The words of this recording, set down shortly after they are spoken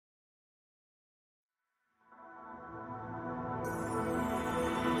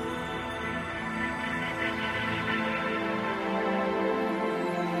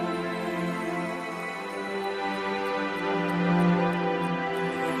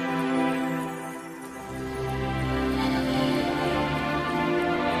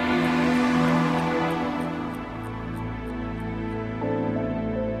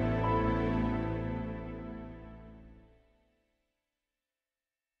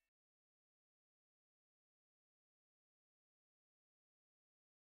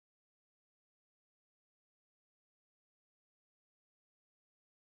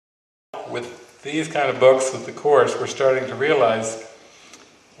with these kind of books, with the Course, we're starting to realize,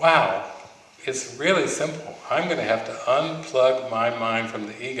 wow, it's really simple. I'm going to have to unplug my mind from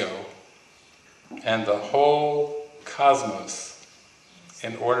the ego and the whole cosmos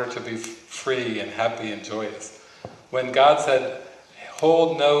in order to be free and happy and joyous. When God said,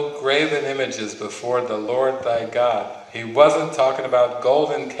 hold no graven images before the Lord thy God, He wasn't talking about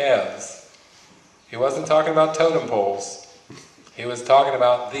golden calves. He wasn't talking about totem poles. He was talking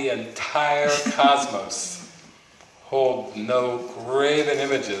about the entire cosmos. Hold no graven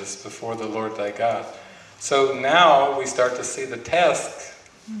images before the Lord thy God. So now we start to see the task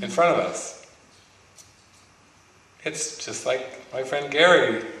in front of us. It's just like my friend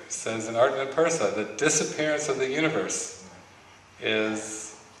Gary says in Art and Persa, the disappearance of the universe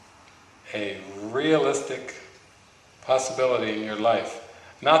is a realistic possibility in your life.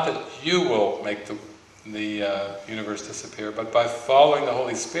 Not that you will make the universe disappear, but by following the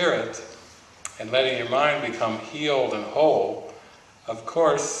Holy Spirit and letting your mind become healed and whole, of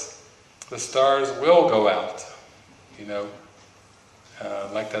course, the stars will go out. You know,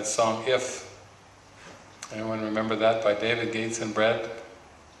 like that song, If. Anyone remember that, by David Gates and Bread?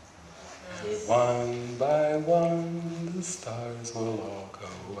 Yes. One by one the stars will all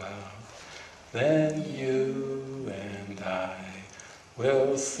go out, then you and I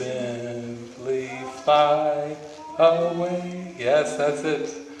will simply fly away. Yes, that's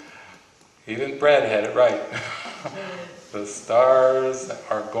it. Even Bread had it right. The stars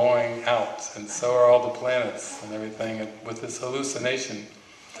are going out, and so are all the planets and everything with this hallucination.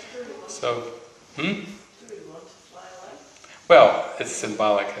 So, well, it's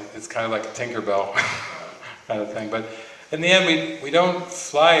symbolic. It's kind of like a Tinkerbell kind of thing. But in the end, we don't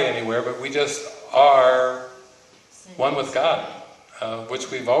fly anywhere, but we just are one with God, which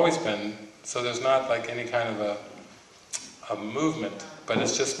we've always been. So there's not like any kind of a movement, but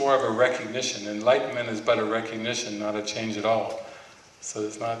it's just more of a recognition. Enlightenment is but a recognition, not a change at all. So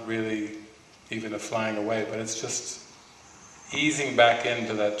it's not really even a flying away, but it's just easing back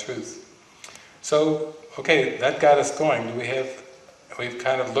into that truth. So, okay, that got us going. We've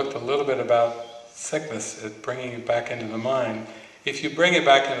kind of looked a little bit about sickness, at bringing it back into the mind. If you bring it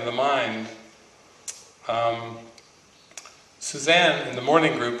back into the mind, Suzanne in the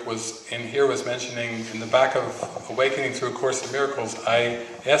morning group was mentioning in the back of Awakening Through A Course in Miracles, I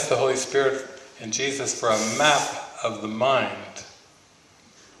asked the Holy Spirit and Jesus for a map of the mind.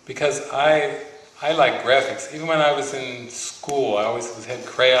 Because I like graphics. Even when I was in school, I always had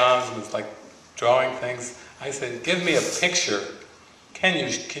crayons and was like drawing things. I said, give me a picture. Can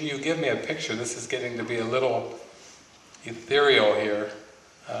you give me a picture? This is getting to be a little ethereal here.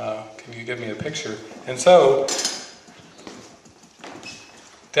 Can you give me a picture? And so,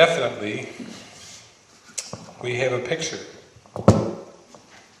 definitely, we have a picture.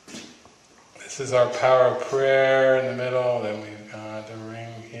 This is our power of prayer in the middle, then we've got a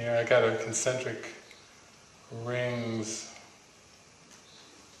ring here. I got a concentric rings.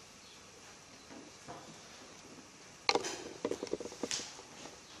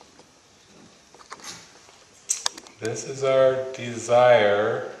 This is our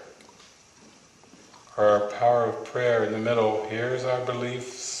desire, or our power of prayer in the middle. Here's our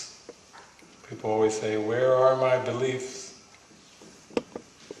beliefs. People always say, where are my beliefs?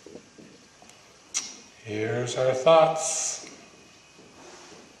 Here's our thoughts.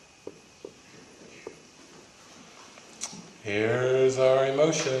 Here's our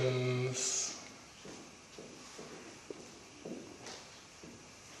emotions.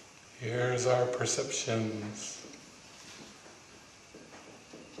 Here's our perceptions.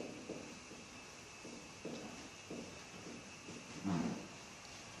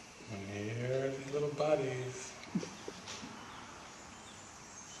 Bodies.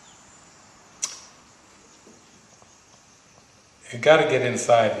 You've got to get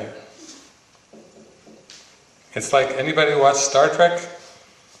inside here. It's like, anybody watch Star Trek?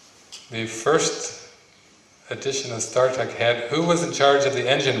 The first edition of Star Trek had, who was in charge of the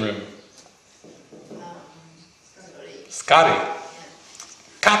engine room? Scotty.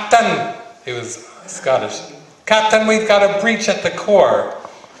 Captain! He was Scottish. Captain, we've got a breach at the core.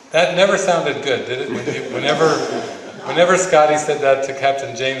 That never sounded good, did it? Whenever Scotty said that to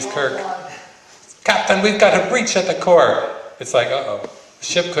Captain James Kirk, Captain, we've got a breach at the core. It's like, uh-oh, the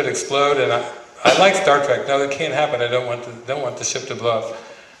ship could explode, and I like Star Trek. No, it can't happen. I don't want the ship to blow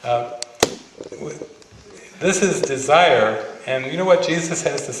up. This is desire, and you know what Jesus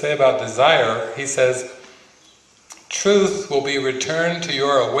has to say about desire? He says, truth will be returned to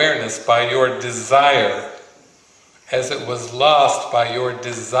your awareness by your desire, as it was lost by your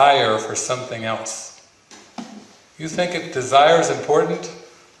desire for something else. You think if desire is important,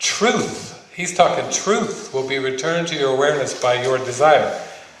 truth, he's talking truth, will be returned to your awareness by your desire.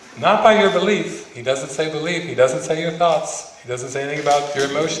 Not by your belief. He doesn't say belief, he doesn't say your thoughts, he doesn't say anything about your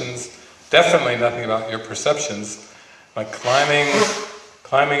emotions, definitely nothing about your perceptions. Like climbing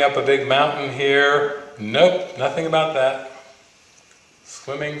up a big mountain here, nope, nothing about that.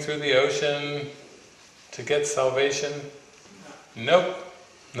 Swimming through the ocean to get salvation, nope,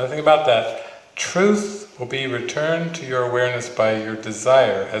 nothing about that. Truth will be returned to your awareness by your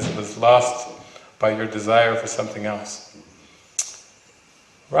desire, as it was lost by your desire for something else.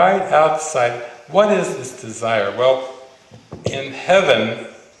 Right outside, what is this desire? Well, in heaven,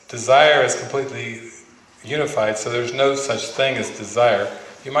 desire is completely unified, so there's no such thing as desire.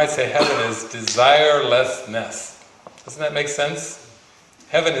 You might say heaven is desirelessness. Doesn't that make sense?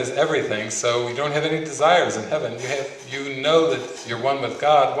 Heaven is everything, so you don't have any desires in heaven. You know that you're one with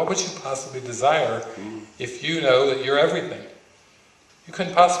God. What would you possibly desire if you know that you're everything? You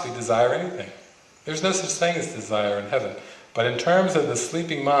couldn't possibly desire anything. There's no such thing as desire in heaven. But in terms of the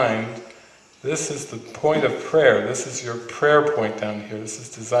sleeping mind, this is the point of prayer. This is your prayer point down here. This is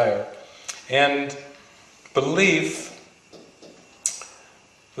desire. And belief,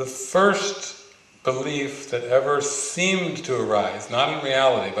 the first belief that ever seemed to arise, not in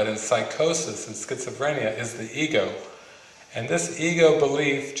reality, but in psychosis and schizophrenia, is the ego. And this ego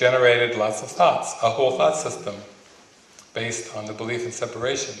belief generated lots of thoughts, a whole thought system based on the belief in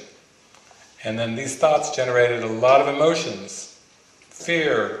separation. And then these thoughts generated a lot of emotions: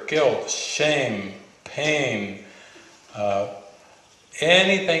 fear, guilt, shame, pain,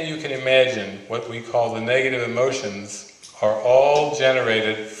 anything you can imagine, what we call the negative emotions, are all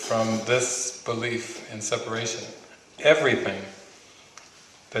generated from this belief in separation. Everything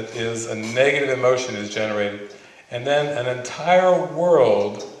that is a negative emotion is generated. And then an entire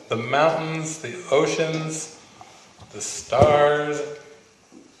world, the mountains, the oceans, the stars,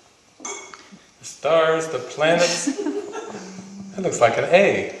 the planets, that looks like an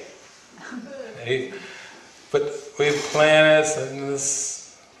A. But we have planets and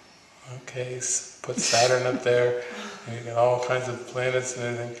this, okay, put Saturn up there, and you got all kinds of planets and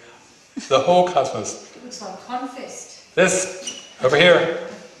everything. The whole cosmos. It looks like Confist. This, over here,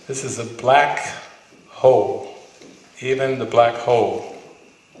 this is a black hole. Even the black hole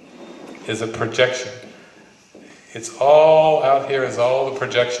is a projection. It's all out here is all the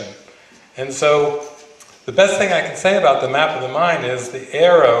projection. And so, the best thing I can say about the map of the mind is the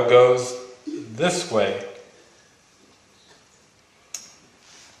arrow goes this way.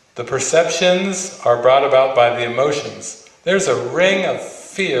 The perceptions are brought about by the emotions. There's a ring of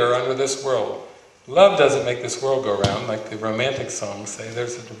fear under this world. Love doesn't make this world go round, like the romantic songs say.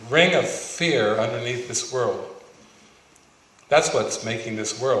 There's a ring of fear underneath this world. That's what's making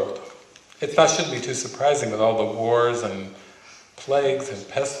this world. It shouldn't be too surprising with all the wars and plagues and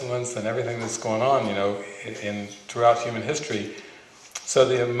pestilence and everything that's going on, you know, throughout human history. So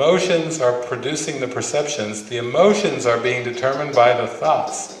the emotions are producing the perceptions. The emotions are being determined by the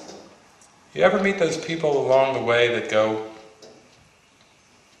thoughts. You ever meet those people along the way that go,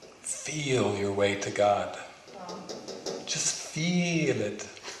 feel your way to God. Just feel it.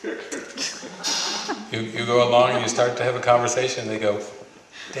 You go along and you start to have a conversation, they go,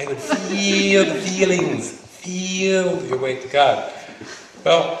 David, feel the feelings, feel your way to God.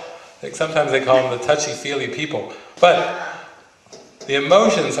 Well, sometimes they call them the touchy-feely people. But the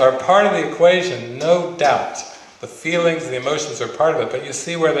emotions are part of the equation, no doubt. The feelings, the emotions are part of it, but you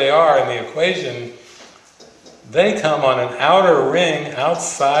see where they are in the equation. They come on an outer ring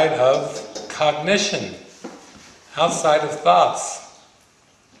outside of cognition, outside of thoughts.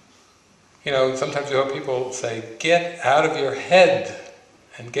 You know, sometimes you hear people say, get out of your head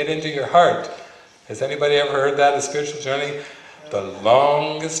and get into your heart. Has anybody ever heard that, a spiritual journey? The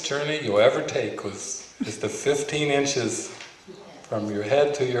longest journey you'll ever take is the 15 inches from your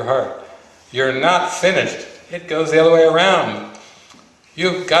head to your heart. You're not finished. It goes the other way around.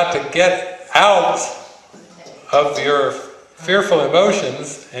 You've got to get out of your fearful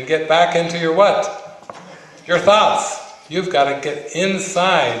emotions and get back into your what? Your thoughts. You've got to get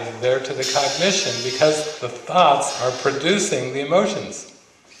inside there to the cognition, because the thoughts are producing the emotions.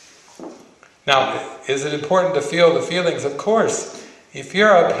 Now, is it important to feel the feelings? Of course. If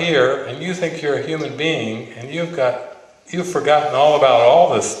you're up here and you think you're a human being and you've forgotten all about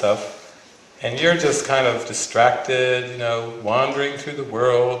all this stuff, and you're just kind of distracted, you know, wandering through the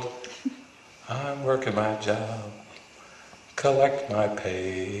world, I'm working my job, collect my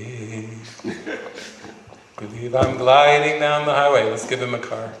pay, believe I'm gliding down the highway, let's give him a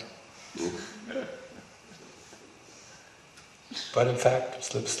car. But in fact,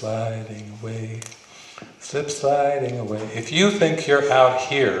 slip sliding away. slip sliding away. If you think you're out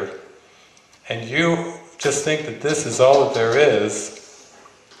here, and you just think that this is all that there is,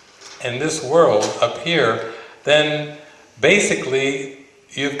 in this world up here, then basically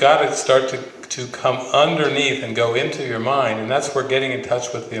you've got to start to come underneath and go into your mind, and that's where getting in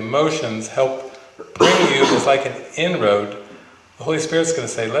touch with the emotions help bring you, it's like an inroad. The Holy Spirit's going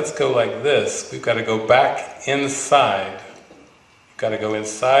to say, let's go like this. We've got to go back inside. You've got to go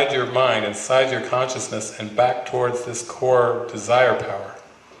inside your mind, inside your consciousness, and back towards this core desire power.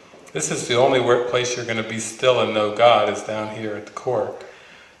 This is the only place you're going to be still and know God, is down here at the core.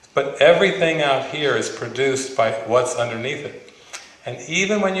 But everything out here is produced by what's underneath it. And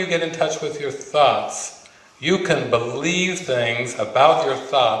even when you get in touch with your thoughts, you can believe things about your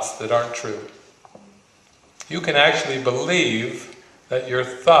thoughts that aren't true. You can actually believe that your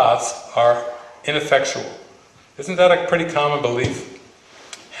thoughts are ineffectual. Isn't that a pretty common belief?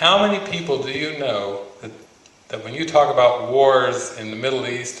 How many people do you know that when you talk about wars in the Middle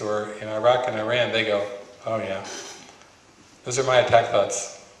East or in Iraq and Iran, they go, oh yeah, those are my attack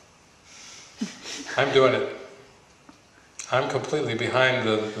thoughts. I'm doing it. I'm completely behind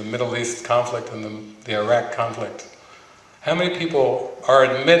the Middle East conflict and the Iraq conflict. How many people are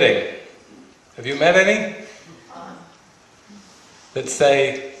admitting, have you met any? That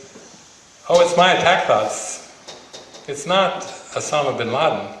say, oh, it's my attack thoughts. It's not Osama bin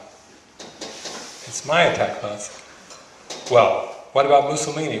Laden. It's my attack thoughts. Well, what about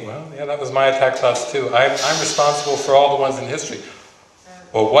Mussolini? Well, yeah, that was my attack thoughts too. I'm responsible for all the ones in history.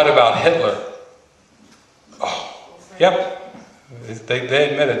 Well, what about Hitler? Oh, yep. They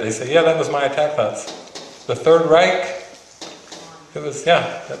admit it. They say, yeah, that was my attack thoughts. The Third Reich? It was,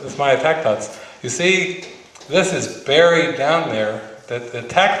 yeah, that was my attack thoughts. You see, this is buried down there, that the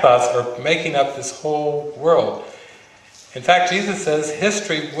attack thoughts are making up this whole world. In fact, Jesus says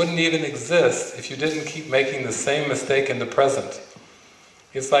history wouldn't even exist if you didn't keep making the same mistake in the present.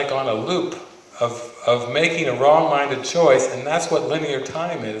 It's like on a loop of making a wrong-minded choice, and that's what linear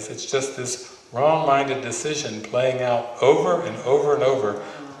time is. It's just this wrong-minded decision playing out over and over and over.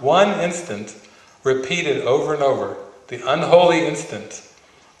 One instant repeated over and over. The unholy instant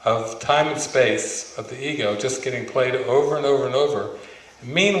of time and space, of the ego, just getting played over and over and over.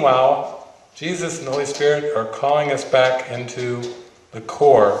 Meanwhile, Jesus and the Holy Spirit are calling us back into the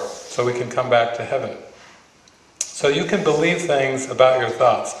core so we can come back to heaven. So you can believe things about your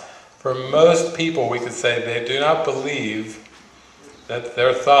thoughts. For most people, we could say they do not believe that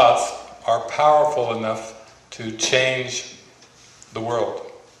their thoughts are powerful enough to change the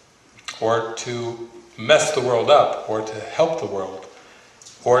world, or to mess the world up, or to help the world,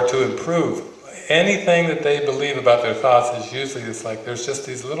 or to improve. Anything that they believe about their thoughts is usually, it's like there's just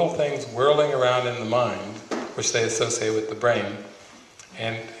these little things whirling around in the mind, which they associate with the brain.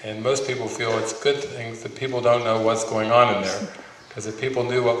 And most people feel it's good things that people don't know what's going on in there. Because if people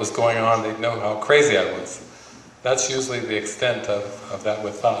knew what was going on, they'd know how crazy I was. That's usually the extent of that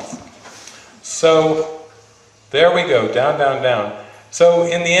with thoughts. So, there we go, down, down, down. So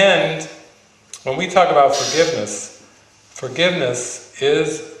in the end, when we talk about forgiveness, forgiveness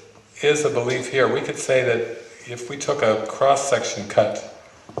is a belief here. We could say that if we took a cross-section cut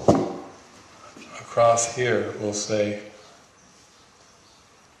across here, we'll say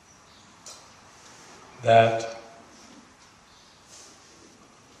that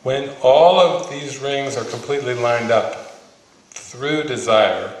when all of these rings are completely lined up through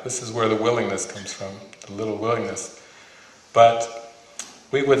desire, this is where the willingness comes from, the little willingness, but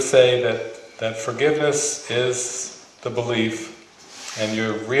we would say that forgiveness is the belief, and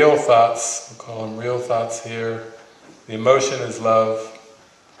your real thoughts, we'll call them real thoughts here, the emotion is love,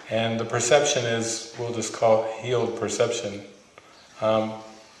 and the perception is, we'll just call it healed perception.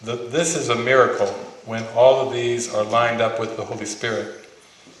 This is a miracle when all of these are lined up with the Holy Spirit.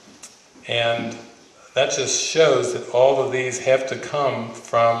 And that just shows that all of these have to come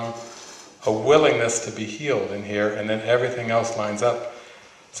from a willingness to be healed in here, and then everything else lines up.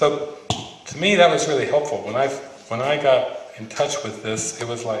 So, to me that was really helpful. When I got in touch with this, it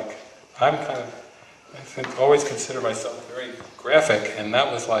was like, I always consider myself very graphic, and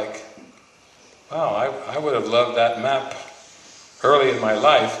that was like, wow, I would have loved that map early in my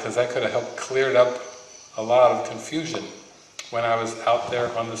life, because that could have helped cleared up a lot of confusion when I was out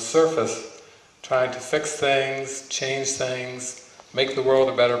there on the surface trying to fix things, change things, make the world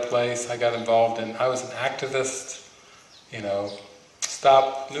a better place. I got involved in, I was an activist, you know,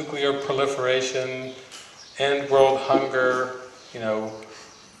 stop nuclear proliferation, end world hunger, you know,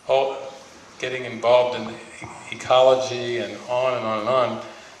 all getting involved in ecology and on and on and on.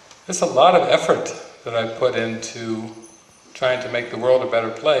 There's a lot of effort that I put into trying to make the world a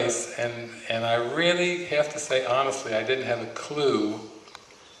better place, and I really have to say honestly, I didn't have a clue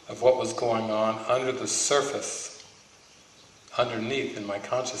of what was going on under the surface, underneath in my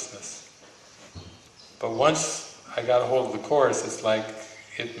consciousness. But once I got a hold of the Course, it's like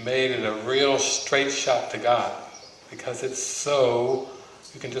it made it a real straight shot to God, because it's so,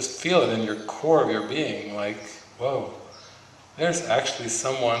 you can just feel it in your core of your being, like, whoa, there's actually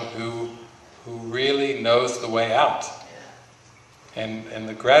someone who really knows the way out. And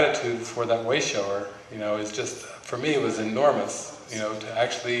the gratitude for that way shower, is just, for me it was enormous, to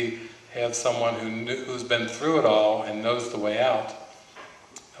actually have someone who's been through it all and knows the way out.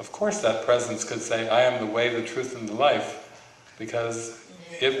 Of course that presence could say, I am the way, the truth, and the life, because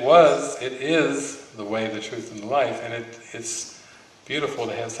it is the way, the truth, and the life, and it's beautiful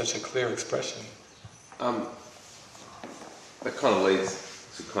to have such a clear expression. That kind of leads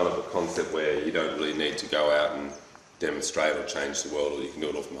to kind of a concept where you don't really need to go out and demonstrate or change the world, or you can do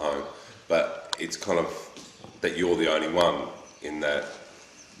it all from home, but it's kind of that you're the only one, in that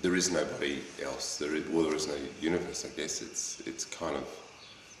there is nobody else, there is no universe, I guess. It's kind of,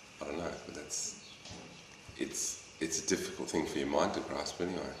 I don't know, but it's a difficult thing for your mind to grasp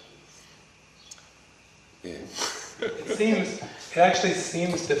anyway. Yeah. It actually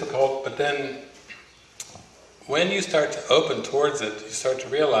seems difficult, but then when you start to open towards it, you start to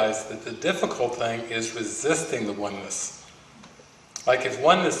realize that the difficult thing is resisting the oneness. Like if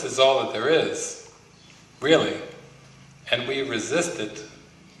oneness is all that there is, really, and we resist it,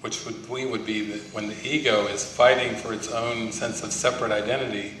 which would be when the ego is fighting for its own sense of separate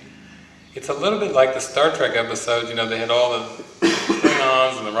identity, it's a little bit like the Star Trek episode, they had all the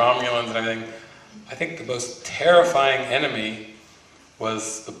Klingons and the Romulans and everything. I think the most terrifying enemy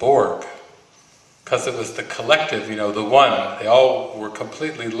was the Borg, because it was the collective, the one. They all were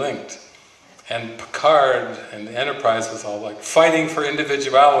completely linked. And Picard and the Enterprise was all like fighting for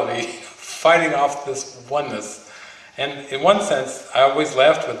individuality, fighting off this oneness. And in one sense, I always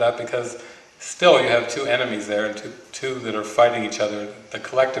laughed with that, because still you have two enemies there, and two that are fighting each other. The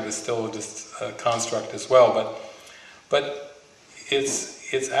collective is still just a construct as well, but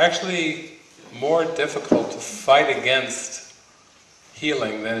it's actually more difficult to fight against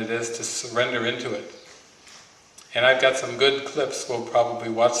healing than it is to surrender into it. And I've got some good clips, we'll probably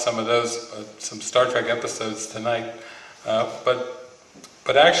watch some of those, some Star Trek episodes tonight.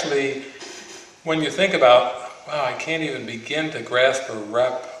 But actually, when you think about, wow, I can't even begin to grasp or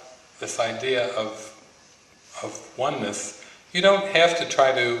wrap this idea of oneness, you don't have to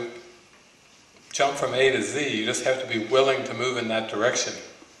try to jump from A to Z, you just have to be willing to move in that direction.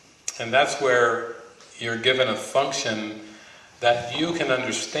 And that's where you're given a function that you can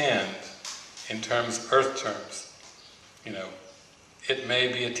understand in terms, earth terms. It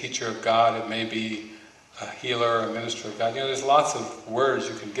may be a teacher of God, it may be a healer, a minister of God. There's lots of words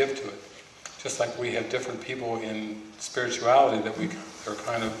you can give to it. Just like we have different people in spirituality that are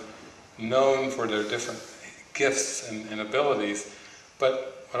kind of known for their different gifts and abilities.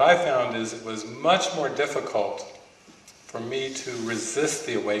 But what I found is it was much more difficult for me to resist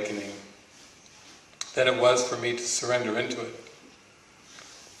the awakening than it was for me to surrender into it.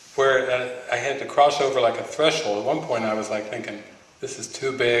 Where I had to cross over like a threshold. At one point I was like thinking, this is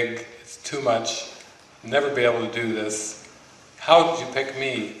too big, it's too much, I'll never be able to do this. How did you pick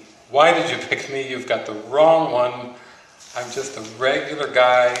me? Why did you pick me? You've got the wrong one. I'm just a regular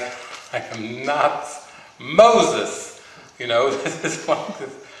guy. I am not Moses. This is one.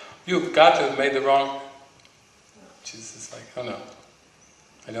 You've got to have made the wrong. Jesus is like, oh no,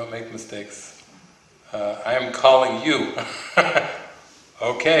 I don't make mistakes. I am calling you.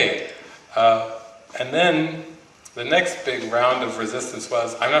 Okay. And then the next big round of resistance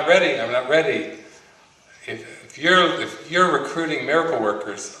was, I'm not ready, I'm not ready. If you're recruiting miracle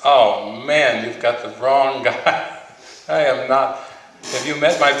workers, oh man, you've got the wrong guy. I am not. Have you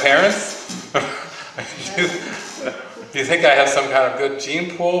met my parents? Do you think I have some kind of good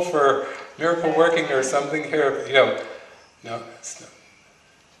gene pool for miracle working or something here? No, it's not.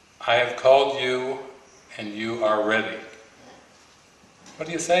 I have called you and you are ready. What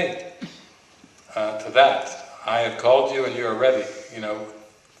do you say to that? I have called you and you are ready.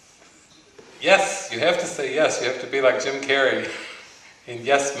 Yes, you have to say yes. You have to be like Jim Carrey in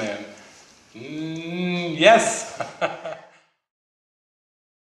Yes Man. Yes!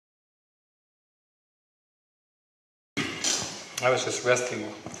 I was just resting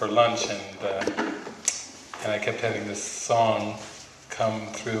for lunch and I kept having this song come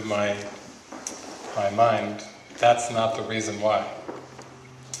through my mind. That's not the reason why.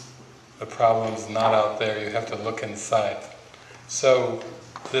 The problem's not out there, you have to look inside. So,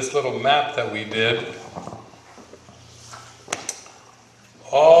 this little map that we did,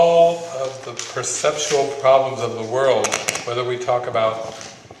 all of the perceptual problems of the world, whether we talk about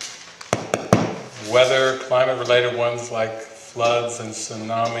weather, climate-related ones like floods and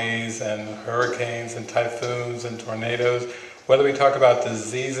tsunamis and hurricanes and typhoons and tornadoes, whether we talk about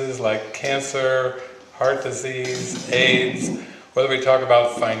diseases like cancer, heart disease, AIDS, whether we talk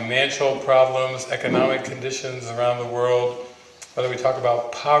about financial problems, economic conditions around the world, whether we talk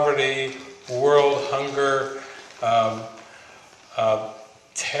about poverty, world hunger,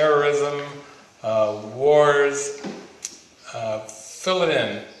 terrorism, wars, fill it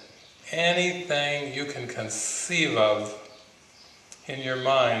in. Anything you can conceive of in your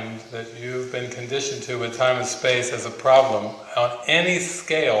mind that you've been conditioned to with time and space as a problem, on any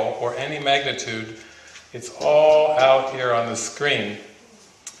scale or any magnitude, it's all out here on the screen.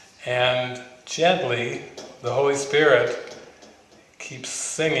 And gently, the Holy Spirit keeps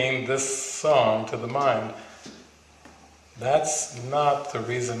singing this song to the mind. That's not the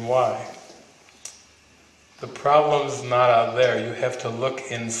reason why. The problem's not out there, you have to look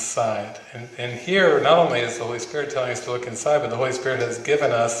inside. And here, not only is the Holy Spirit telling us to look inside, but the Holy Spirit has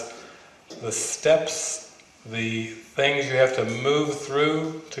given us the steps, the things you have to move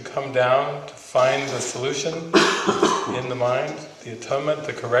through to come down, to find the solution in the mind, the atonement,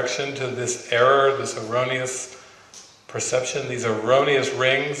 the correction to this error, this erroneous perception, these erroneous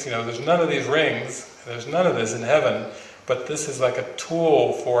rings. You know, there's none of these rings, there's none of this in heaven, but this is like a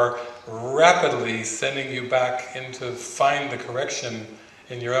tool for rapidly sending you back into find the correction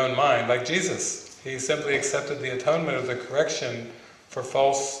in your own mind, like Jesus. He simply accepted the atonement of the correction for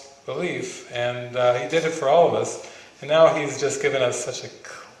false belief, and he did it for all of us, and now he's just given us such a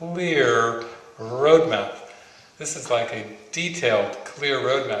clear roadmap. This is like a detailed, clear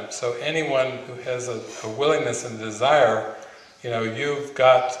roadmap, so anyone who has a willingness and desire, you know, you've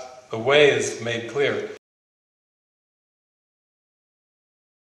got, the way is made clear.